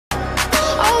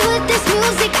with this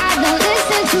music I don't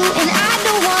listen to, and I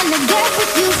don't wanna get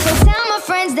with you. So tell my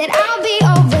friends that I'll be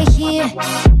over here.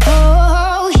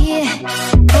 Oh yeah,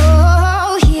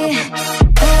 oh yeah,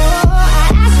 oh,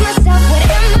 I ask myself, what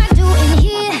am I doing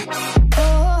here?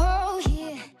 Oh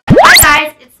yeah. Hi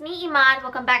guys, it's me Eman.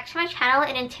 Welcome back to my channel,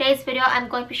 and in today's video I'm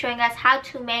going to be showing us how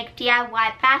to make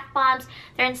DIY bath bombs.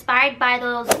 They're inspired by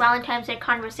those Valentine's Day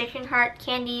conversation heart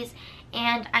candies,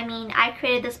 and I mean, I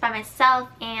created this by myself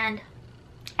and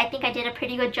I think I did a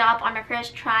pretty good job on my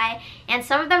first try, and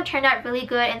some of them turned out really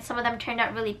good and some of them turned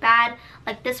out really bad.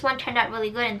 Like this one turned out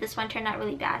really good and this one turned out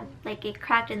really bad, like it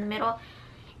cracked in the middle.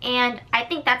 And I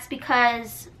think that's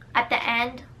because at the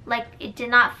end, like, it did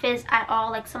not fizz at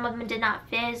all. Like some of them did not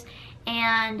fizz,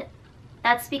 and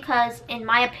that's because, in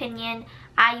my opinion,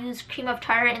 I used cream of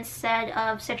tartar instead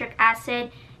of citric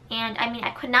acid. And I mean, I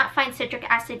could not find citric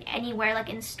acid anywhere, like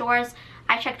in stores.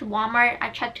 I checked Walmart, I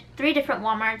checked 3 different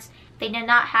Walmarts. They did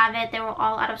not have it. They were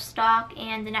all out of stock,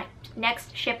 and the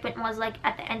next shipment was like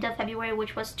at the end of February,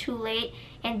 which was too late,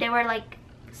 and there were like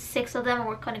 6 of them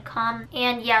were going to come.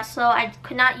 And yeah, so I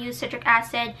could not use citric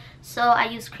acid, so I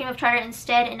used cream of tartar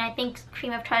instead, and I think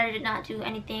cream of tartar did not do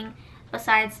anything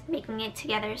besides making it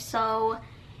together. So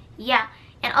yeah.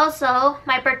 And also,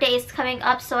 my birthday is coming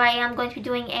up, so I am going to be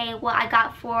doing a what I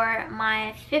got for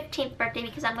my 15th birthday,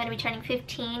 because I'm going to be turning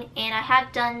 15, and I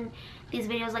have done these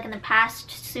videos like in the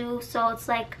past too, so it's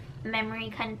like memory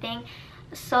kind of thing.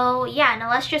 So yeah, now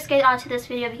let's just get on to this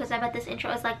video, because I bet this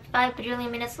intro is like 5 bajillion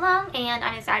minutes long and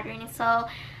I'm exaggerating. So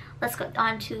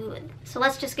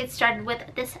let's just get started with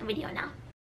this video now.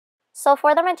 So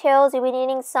for the materials, you'll be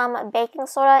needing some baking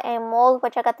soda and mold,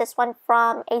 which I got this one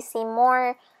from AC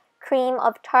Moore, cream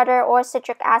of tartar or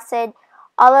citric acid,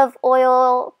 olive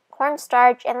oil,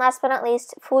 cornstarch, and last but not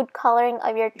least, food coloring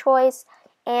of your choice.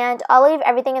 And I'll leave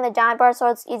everything in the down bar so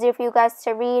it's easier for you guys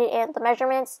to read and the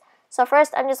measurements. So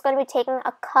first, I'm just going to be taking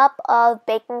a cup of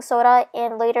baking soda,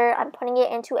 and later I'm putting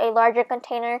it into a larger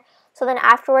container, so then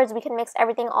afterwards we can mix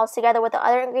everything all together with the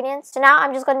other ingredients. So now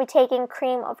I'm just going to be taking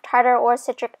cream of tartar or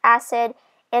citric acid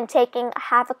and taking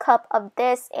half a cup of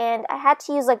this, and I had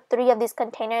to use like 3 of these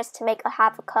containers to make a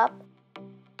half a cup.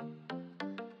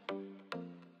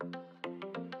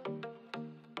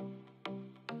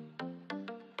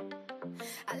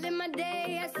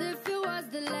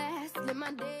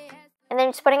 And then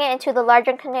just putting it into the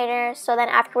larger container, so then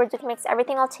afterwards we can mix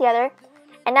everything all together.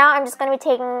 And now I'm just going to be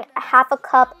taking half a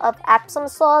cup of Epsom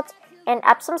salt. And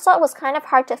Epsom salt was kind of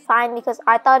hard to find because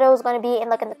I thought it was going to be in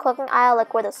the cooking aisle,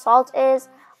 like where the salt is.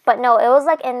 But no, it was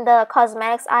like in the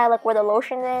cosmetics aisle, like where the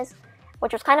lotion is,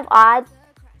 which was kind of odd.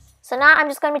 So now I'm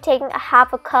just going to be taking a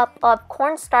half a cup of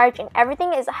cornstarch, and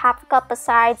everything is a half a cup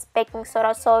besides baking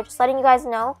soda. So just letting you guys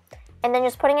know. And then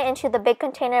just putting it into the big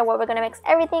container where we're going to mix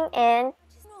everything in.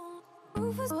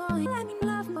 And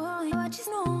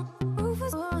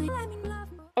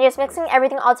just mixing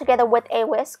everything all together with a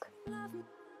whisk.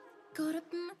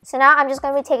 So now I'm just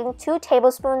going to be taking 2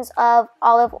 tablespoons of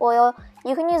olive oil.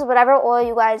 You can use whatever oil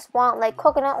you guys want, like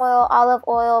coconut oil, olive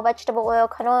oil, vegetable oil,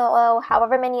 canola oil,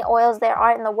 however many oils there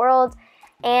are in the world.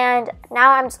 And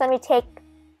now I'm just going to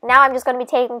be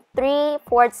taking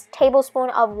 3/4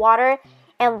 tablespoon of water.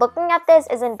 And looking at this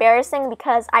is embarrassing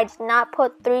because I did not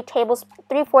put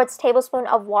 3/4 tablespoon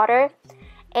of water.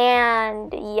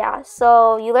 And yeah,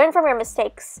 so you learn from your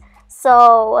mistakes.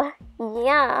 So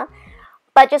yeah.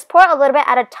 But just pour a little bit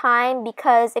at a time,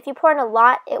 because if you pour in a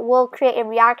lot, it will create a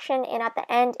reaction, and at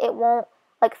the end it won't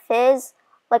like fizz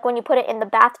like when you put it in the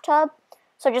bathtub.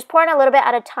 So just pour in a little bit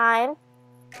at a time.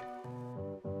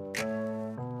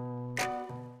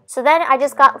 So then I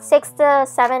just got 6 to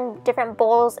 7 different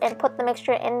bowls and put the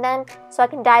mixture in them so I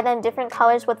can dye them different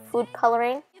colors with food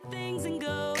coloring.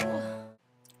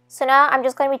 So now I'm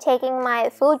just going to be taking my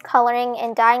food coloring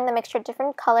and dyeing the mixture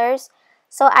different colors.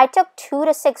 So I took 2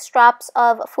 to 6 drops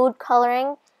of food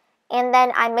coloring, and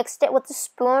then I mixed it with a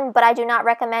spoon, but I do not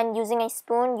recommend using a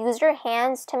spoon. Use your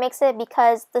hands to mix it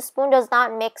because the spoon does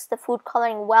not mix the food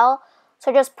coloring well.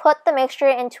 So just put the mixture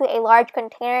into a large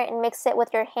container and mix it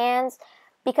with your hands,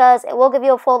 because it will give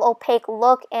you a full opaque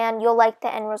look and you'll like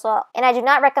the end result. And I do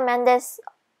not recommend this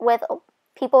with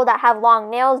people that have long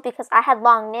nails, because I had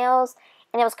long nails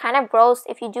and it was kind of gross.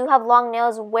 If you do have long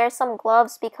nails, wear some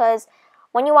gloves, because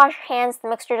when you wash your hands, the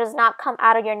mixture does not come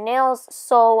out of your nails.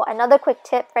 So another quick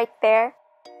tip right there.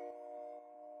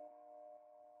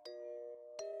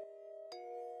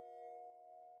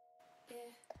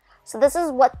 So this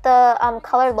is what the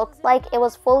color looked like. It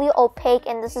was fully opaque,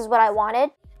 and this is what I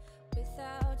wanted.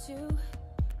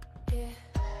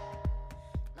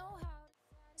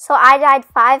 So I dyed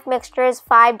 5 mixtures,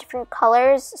 5 different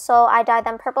colors. So I dyed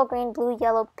them purple, green, blue,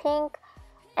 yellow, pink.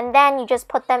 And then you just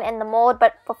put them in the mold.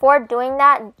 But before doing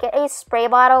that, get a spray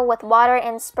bottle with water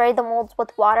and spray the molds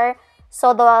with water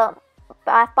so the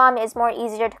bath bomb is more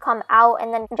easier to come out.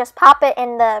 And then just pop it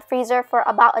in the freezer for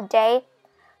about a day.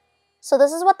 So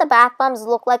this is what the bath bombs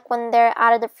look like when they're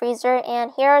out of the freezer.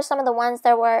 And here are some of the ones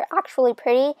that were actually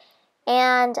pretty.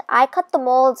 And I cut the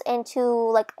molds into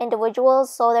like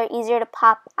individuals so they're easier to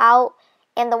pop out.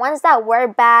 And the ones that were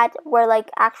bad were like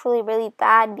actually really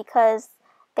bad because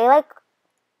they like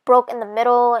broke in the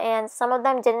middle and some of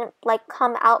them didn't like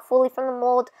come out fully from the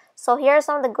mold. So here are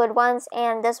some of the good ones,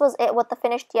 and this was it with the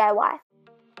finished DIY.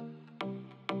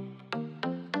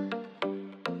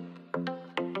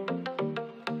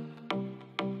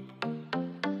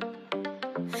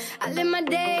 I live my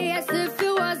day as if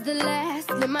it was the last.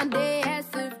 Live my day as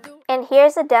if. And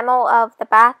here's a demo of the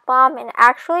bath bomb, and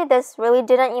actually this really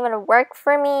didn't even work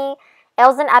for me. It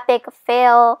was an epic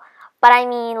fail, but I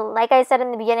mean, like I said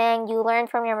in the beginning, you learn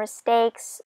from your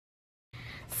mistakes.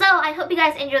 So I hope you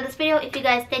guys enjoyed this video. If you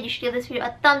guys did, you should give this video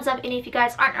a thumbs up, and if you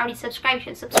guys aren't already subscribed, you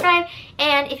should subscribe.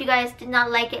 And if you guys did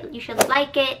not like it, you should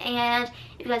like it. And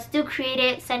if you guys do create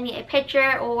it, send me a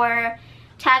picture or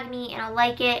tag me and I'll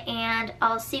like it. And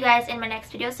I'll see you guys in my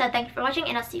next video. So thank you for watching,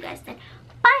 and I'll see you guys then.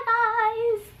 Bye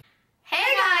guys! Hey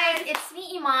guys, it's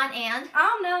me Eman, and I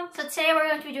don't know. so today we're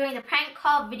going to be doing the prank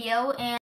call video, and